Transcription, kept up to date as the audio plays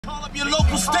up your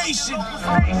local station.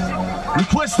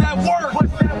 Request that work from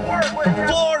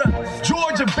Florida,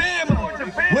 Georgia, Bama,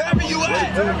 wherever you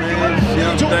at.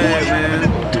 Young Dad, man.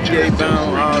 Gay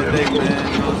bound all day, man.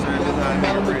 You know what I'm saying?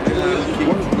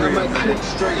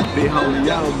 This how big homie,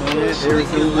 y'all, man. Ever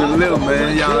since we was little,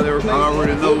 man, y'all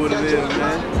already know what it is, man. You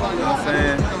know what I'm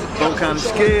saying? I'm kind of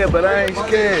scared, but I ain't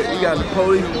scared. We got the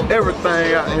police,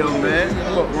 everything out here, man.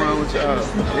 Fuck around with y'all.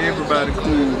 Everybody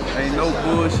cool. Ain't no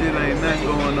bullshit, ain't nothing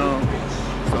going on.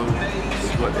 So,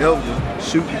 whatever.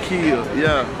 Shoot and kill,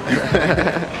 yeah.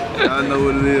 Y'all know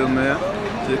what it is, man.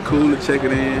 Just cool to check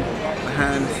it in.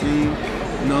 Behind the scenes.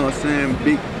 You know what I'm saying?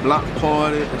 Big block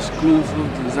party,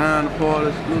 exclusive, designer party,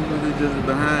 exclusive. It's just a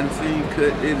behind the scenes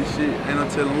cut, edit shit. Ain't no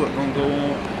telling what gonna go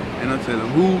on. Ain't no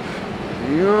telling who.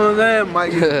 You know what I'm saying?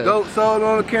 Might get dope sold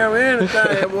on the camera,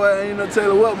 anything, boy. Ain't no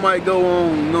telling what might go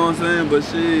on, you know what I'm saying? But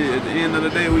shit, at the end of the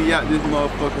day, we out this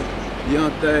motherfucker.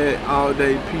 Young Thad all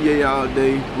day, PA all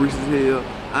day, Reese as hell.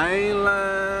 I ain't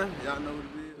lying. Y'all know what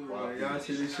it is. Wow, y'all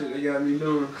see this shit they got me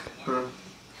doing? Huh?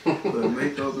 Put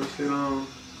makeup and shit on.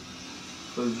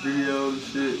 For the videos and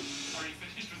shit.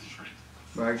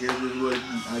 But I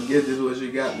guess this is what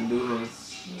you got to do, huh?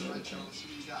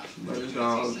 But it's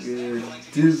all good.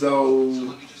 This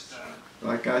old,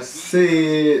 like I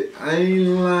said, I ain't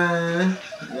lying.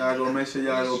 Y'all gonna make sure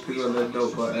y'all go pick up that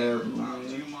dope album, man.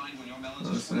 You know what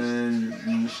I'm saying?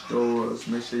 In the stores.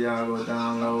 Make sure y'all go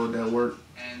download that work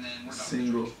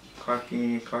single. Clock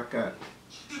in, clock out.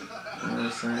 You know what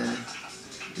I'm saying?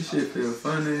 This shit feel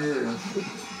funny here.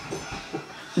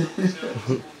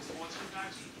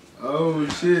 Oh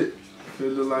shit.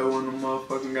 It look like one of them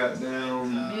motherfucking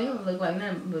goddamn. It don't look like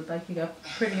nothing, but like you got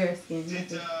prettier skin.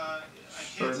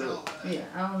 Straight up. Yeah,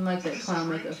 I don't like that clown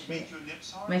makeup shit.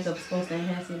 Makeup's supposed to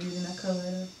enhance it, using that color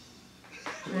to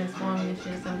transform and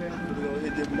shit. Some girl. We gonna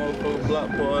hit this motherfucking block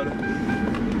party.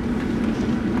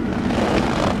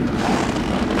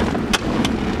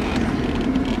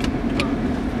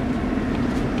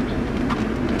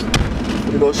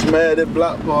 We gonna smash that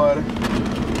block party.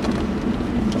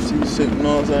 See shit, you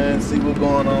know what I'm saying? See what's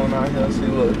going on out here, see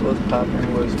what's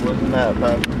popping, what's not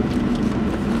popping.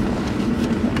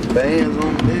 Bands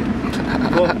on the dick.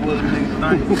 Fuck what a nigga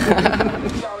think.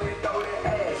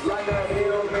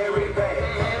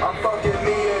 I'm fucking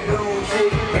me and do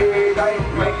shit every night.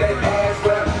 Make that ass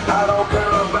clap. I don't care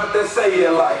about that say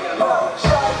it like.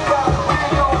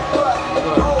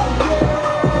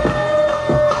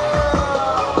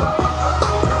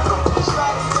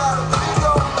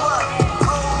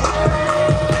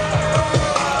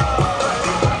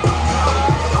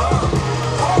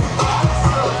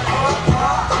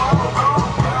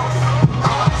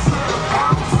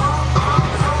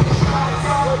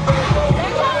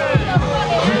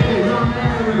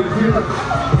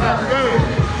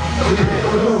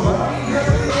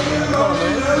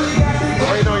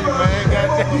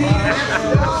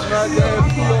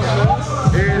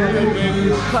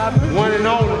 One and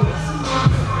only.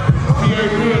 PA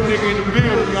real nigga in the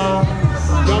building, y'all.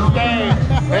 Don't stand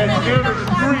at the end of the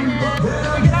street.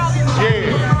 Yeah.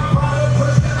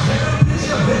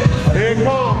 Here it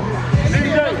comes.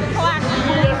 DJ,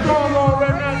 put that song on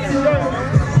right now, DJ.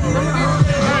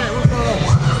 Hey, what's up?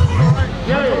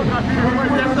 Yeah,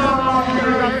 put that song on.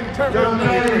 Young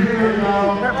man,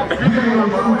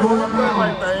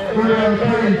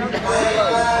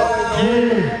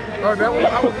 oh, that was, I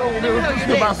was going to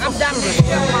think about something. I'm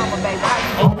mama, baby.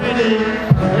 Okay, then.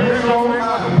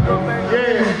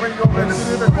 Yeah. Bring your man to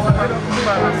see the boy.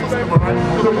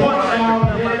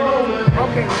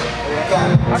 Okay.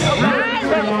 I come back.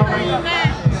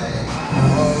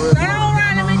 All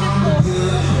right, let me get close.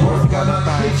 Got that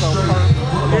thing so perfect.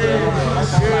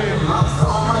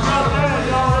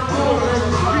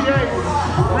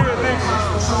 Real niggas.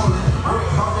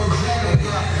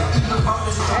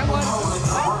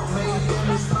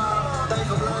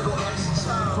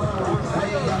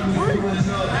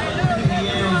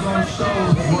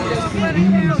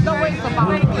 Don't wait for my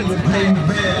work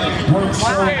so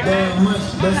damn much,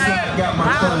 that's why I got my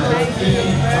phone.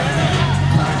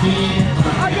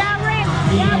 Oh, y'all ready?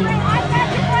 Y'all ready? I got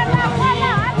you.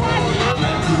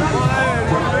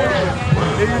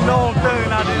 You know I'm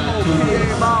telling out there,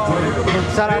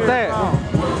 Shout out there.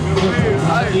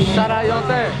 Shout out Young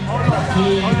Thad.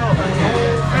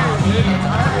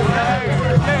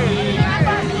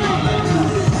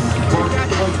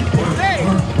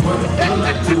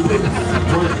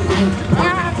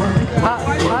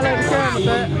 Holla at the camera,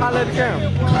 Thad. Holla at the camera.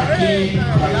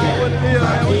 Y'all know what it is,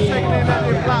 man. We taking in that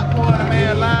new block party,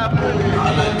 man. Live movie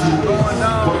going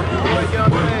down. What Young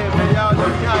Thad, man. Y'all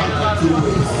just got a lot of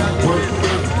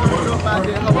fun out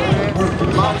there. Out there,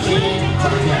 man. boss shit.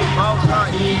 Boss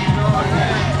like, you know what I'm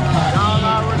saying? Y'all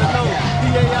already know.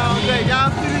 PA all day.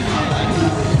 Y'all see this shit?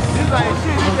 This ain't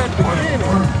shit. This at the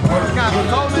beginning. It's got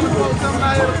so many folks coming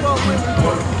out here to fuck with me.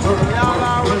 Y'all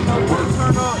already know what to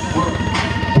turn up.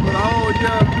 For the whole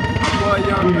year. Boy,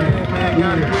 young man,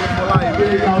 gotta get it for life.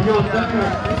 Y'all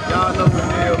know the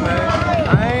deal, man.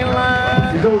 I ain't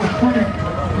lying.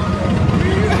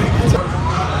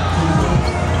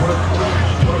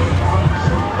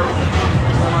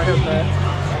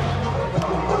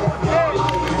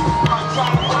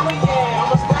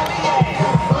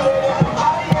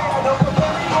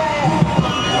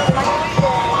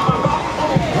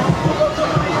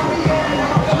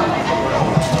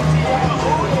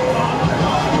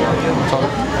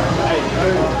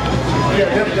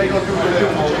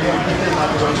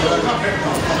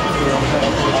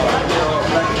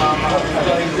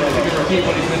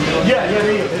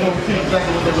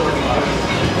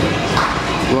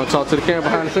 You want to talk to the camera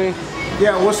behind the scenes?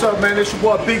 Yeah, what's up, man? It's your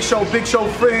boy Big Show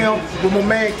Film with my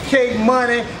man K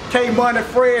Money,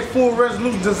 Fred's Full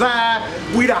Resolution Design.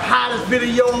 We the hottest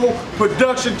video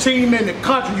production team in the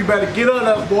country. You better get on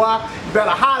us, boy. You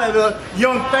better holler at us.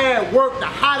 Young Thad work the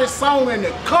hottest song in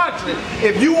the country.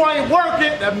 If you ain't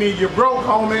working, that means you're broke,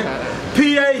 homie.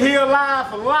 PA here live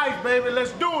for life, baby.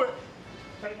 Let's do it.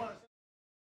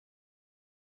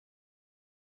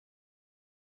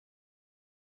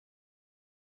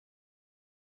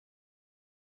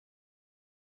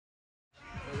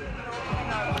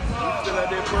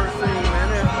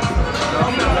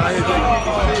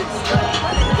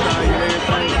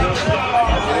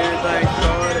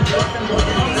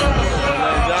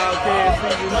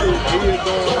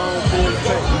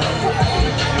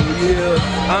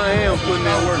 I am putting in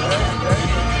work. You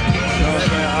know what I'm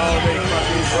saying? All day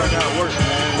fucking work out work,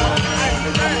 man.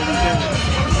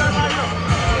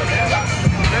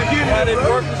 How they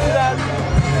work the shit out of you?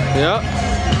 Yep.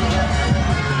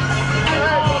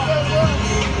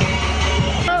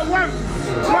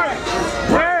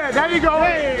 Yeah, there you go.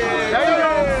 There you go.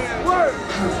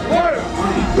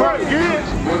 Work, get it.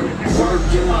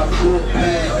 Working my book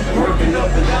bag, working up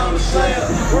and down the slab.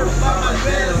 Work by my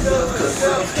band, cause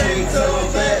self can't tell them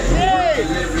that.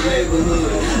 Working every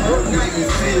neighborhood, work make me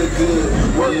feel good.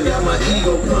 Work got my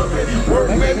ego pumping, work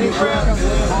make me rap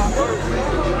good.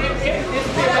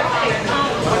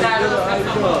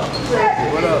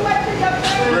 What up?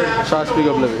 Try to speak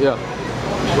up a little bit, yeah.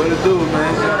 What it do,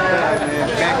 man?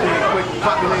 Back in quick,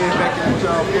 popping in, back in with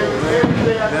y'all, man.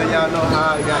 Now y'all know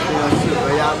how I got down shit,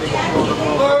 but y'all niggas pull them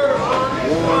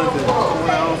ones and 20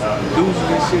 ounces, deuces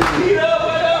and shit,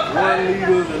 1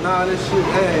 liters and all this shit.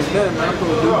 Hey, ain't nothing, man. I'm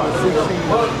supposed to do my 16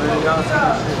 months, man. Y'all see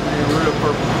this shit, man, real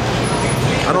purple.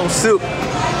 I don't sip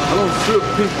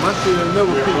pink. My shit ain't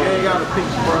never pink. I ain't got a pink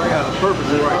spray. I got a purple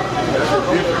right. That's a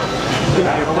difference. Pink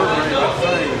and purple ain't the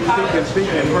same.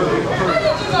 Pink and purple and purple.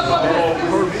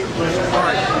 Purple,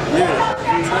 Sprite, yeah.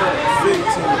 12,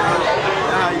 16, man.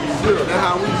 That's how you sip. That's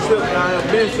how we sip. Now I've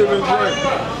been sipping drink.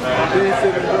 I've been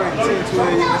sipping drink 10,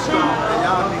 12 years strong.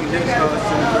 Y'all niggas next start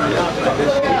sipping drink. Y'all take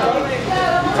that shit.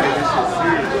 You take that shit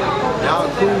serious. Y'all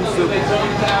cool sippers.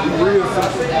 You real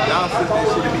sippers. Y'all sip that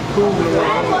shit to be cool and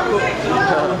want to cook.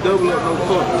 Double up no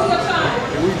cup.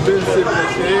 And we been sipping that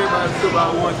shit. Everybody sip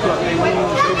out 1 cup. They win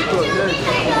double cup.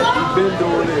 We been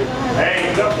doing it.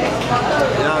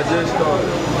 Y'all just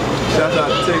started. Shout out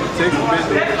to Texas. Texas been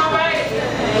doing it.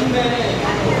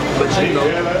 But you know.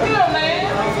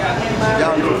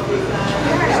 Y'all know.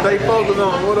 Stay focused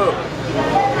on. What up?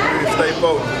 Stay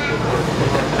focused.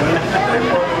 Stay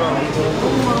focused on.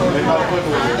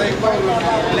 Stay focused on.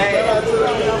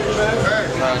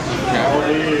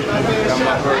 Got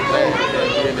my birthday.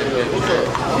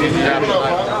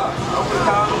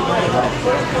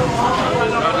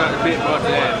 I got a big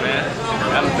birthday, man.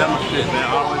 Alabama shit, man.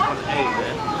 Always on the A,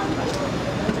 man.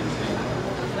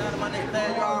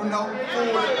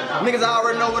 Niggas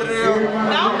already know what it is. If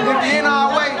you in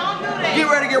our way, get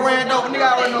ready to get ran over. Nigga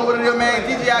already know what it is, man.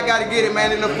 DJI gotta get it, man.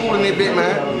 There's no food in this bitch,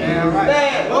 man.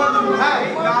 Hey, you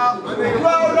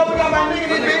already know we got my nigga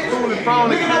in this bitch.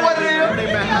 Nigga know what it is. We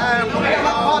got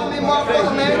my partner in this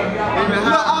motherfucker, man.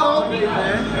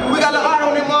 We got the auto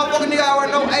in this motherfucker. Nigga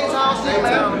already know 8-town shit,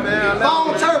 man.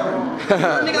 Phone turbo.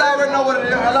 Niggas already know what it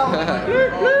is. Hello.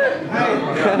 Hey,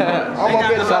 I'm gonna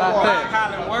get Shout out that.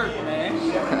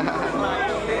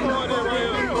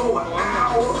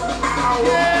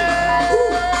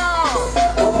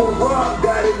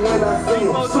 When I see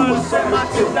him, suicide,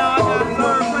 all the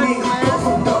money,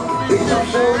 bitch, I'm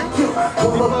showing you.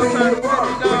 Pull up in the rock,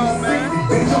 360,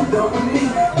 bitch, I'm done with me.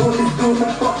 Bullets do the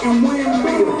fucking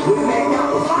windmill. When they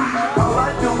all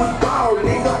I do is ball,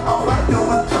 nigga. All I do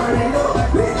is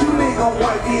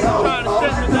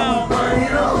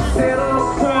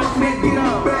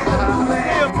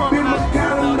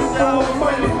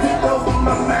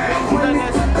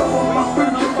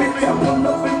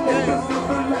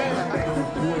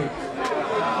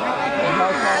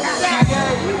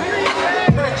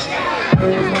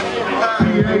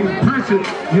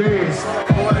Yes.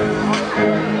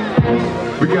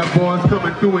 We got boys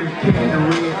coming through in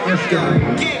Canyon Red,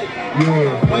 Escalade. Yeah, you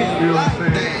know what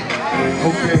I'm saying?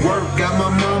 Okay. Work got my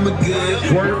mama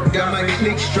good. Work got my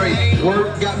click straight.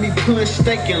 Work got me putting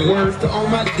steak and lobster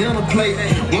on my dinner plate.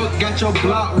 Work got your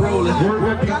block rolling.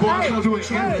 Work got boys coming through in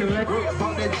Canyon Red. Work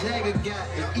bought that Jagger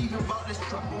got and even bought this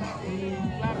truck.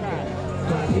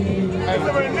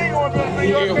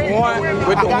 Yeah, one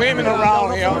with the women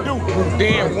around him,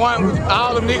 then one with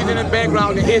all the niggas in the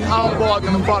background and his homeboys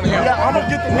in the front of him. Yeah, I'm gonna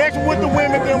get the next one with the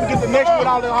women, then we get the next one with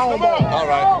all the homeboys. All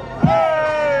right.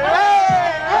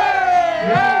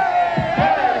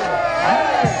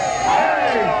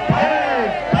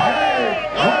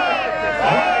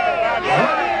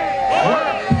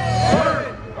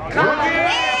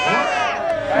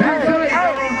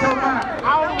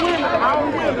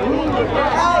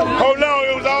 Hold on,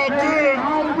 it was all good.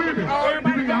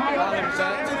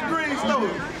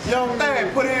 Young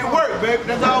man, put in work, baby.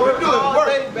 That's all we do. All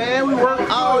day, man. We work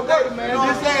all day, man. You know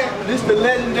what I'm saying? This the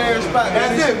legendary spot.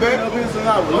 That's it, baby.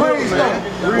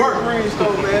 Greenstone. Work.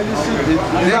 Greenstone, man. This shit is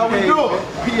That's how we do it.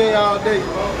 PA all day.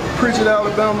 Pritchard,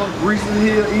 Alabama, Reese's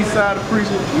Hill, East Side of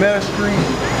Pritchard, Meadow Street,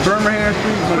 Birmingham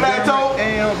Street, Plateau,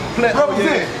 and Plateau.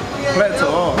 represent. Plateau.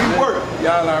 Oh, We work.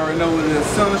 Y'all already know what it is.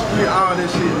 Center Street, all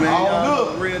this shit, man. All Y'all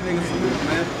good. real niggas salute,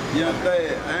 man. Young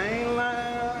Thad. I ain't lying.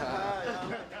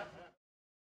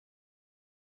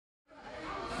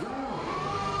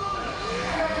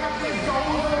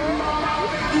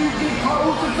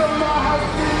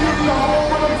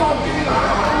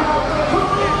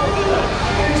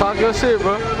 Talk your shit,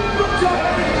 bro.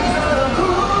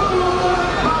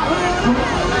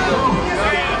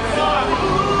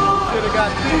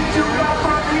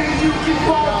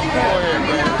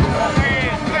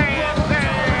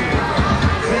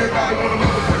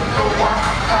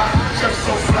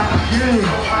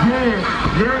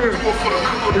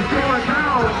 It's going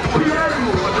down.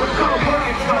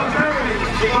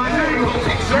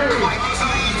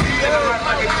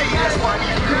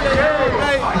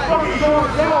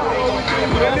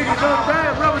 That nigga done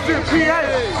bad, represent PA,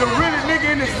 the really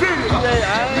nigga in the city. You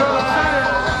know what I'm saying?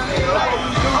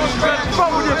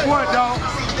 Fuck with this one, dog.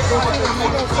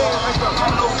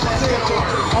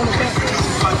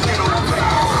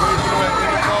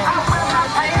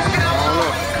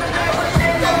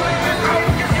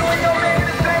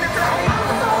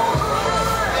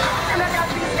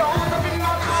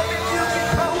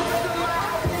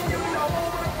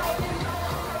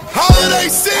 Holiday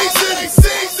season.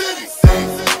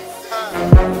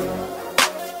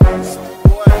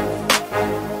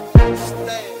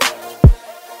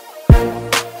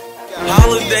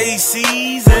 Holiday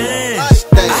season.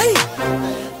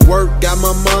 Work got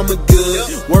my mama good.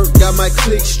 Work got my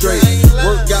click straight.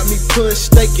 Work got me putting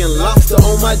steak and lobster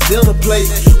on my dinner plate.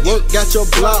 Work got your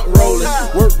block rolling.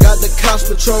 Work got the cops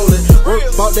patrolling. Work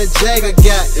bought that Jagger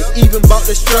got and even bought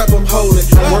the strap I'm holding.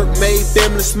 Work made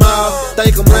family smile.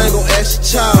 Think I'm lying gon' ask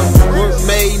your child. Work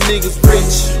made niggas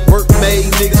rich. Work made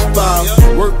niggas fall.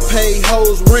 Work paid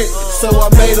hoes rent, so I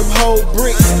made them whole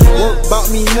bricks. Work bought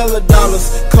me hella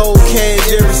dollars, cold cash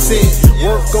every cent.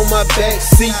 Work on my back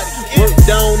seat. Work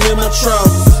down in my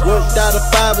trousers. Worked out of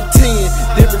 5 or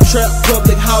 10 different trap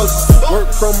public houses. Work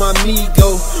from my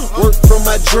Migo. Work from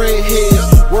my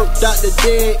dreadheads. Worked out the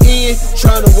dead end,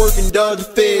 trying to work and dodge the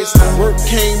feds. Work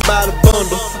came by the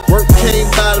bundle. Work came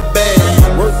by the bag.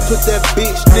 Work put that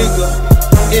bitch nigga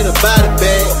in a body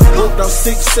bag. Worked on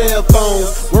 6 cell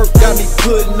phones. Work got me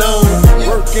putting on.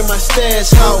 Work in my stash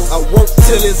house. I work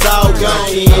till it's all gone.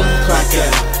 Clock in, clock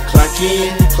out, clock in,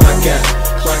 clock out,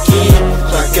 clock in,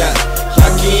 clock out.